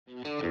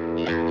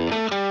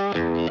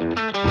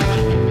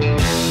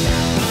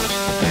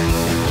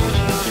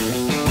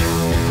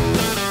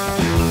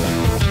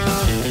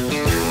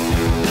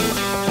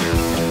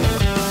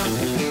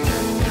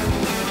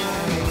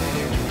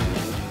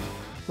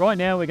Right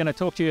now we're going to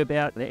talk to you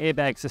about the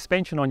airbag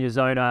suspension on your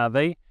zone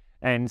RV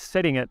and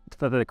setting it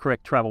for the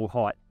correct travel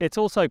height. It's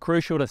also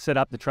crucial to set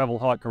up the travel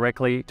height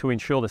correctly to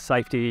ensure the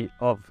safety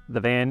of the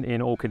van in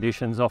all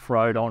conditions,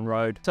 off-road,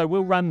 on-road. So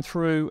we'll run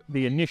through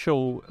the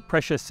initial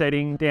pressure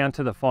setting down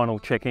to the final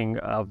checking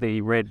of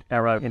the red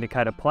arrow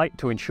indicator plate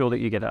to ensure that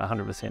you get it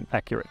 100%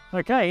 accurate.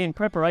 Okay, in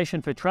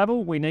preparation for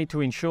travel, we need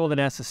to ensure that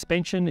our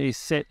suspension is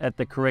set at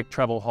the correct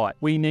travel height.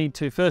 We need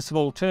to first of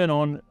all turn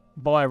on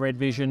via Red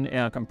Vision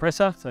our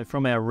compressor. So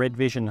from our Red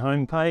Vision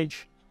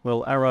homepage,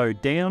 we'll arrow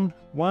down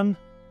one,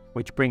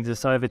 which brings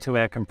us over to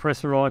our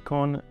compressor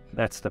icon.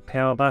 That's the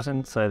power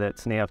button, so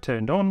that's now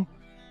turned on.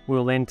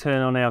 We'll then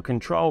turn on our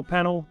control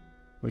panel,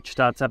 which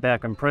starts up our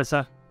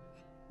compressor.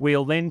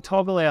 We'll then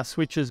toggle our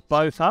switches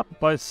both up,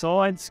 both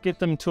sides, get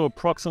them to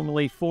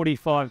approximately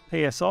 45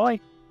 PSI,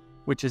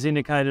 which is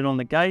indicated on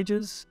the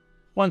gauges.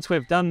 Once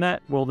we've done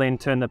that, we'll then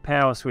turn the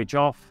power switch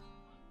off,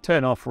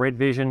 turn off Red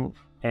Vision,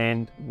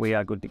 and we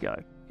are good to go.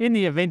 In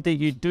the event that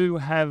you do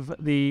have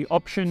the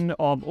option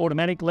of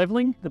automatic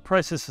leveling, the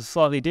process is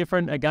slightly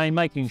different. Again,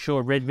 making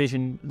sure Red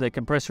Vision, the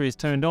compressor is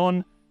turned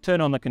on,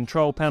 turn on the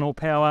control panel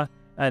power,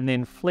 and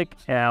then flick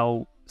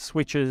our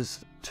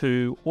switches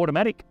to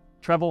automatic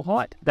travel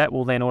height. That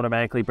will then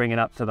automatically bring it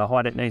up to the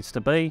height it needs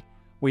to be.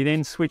 We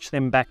then switch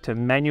them back to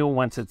manual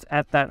once it's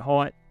at that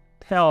height,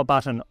 power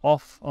button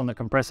off on the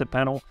compressor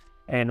panel,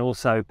 and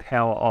also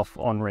power off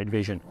on Red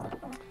Vision.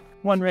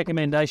 One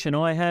recommendation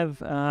I have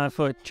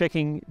for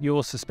checking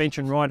your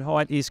suspension ride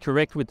height is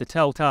correct with the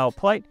telltale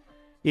plate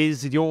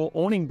is your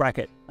awning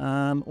bracket,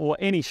 or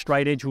any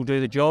straight edge will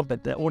do the job,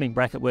 but the awning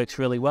bracket works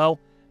really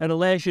well. It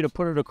allows you to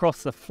put it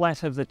across the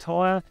flat of the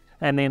tyre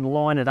and then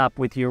line it up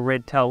with your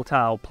red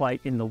telltale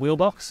plate in the wheel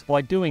box.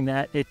 By doing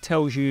that, it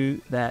tells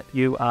you that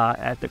you are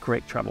at the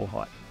correct travel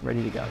height,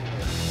 ready to go.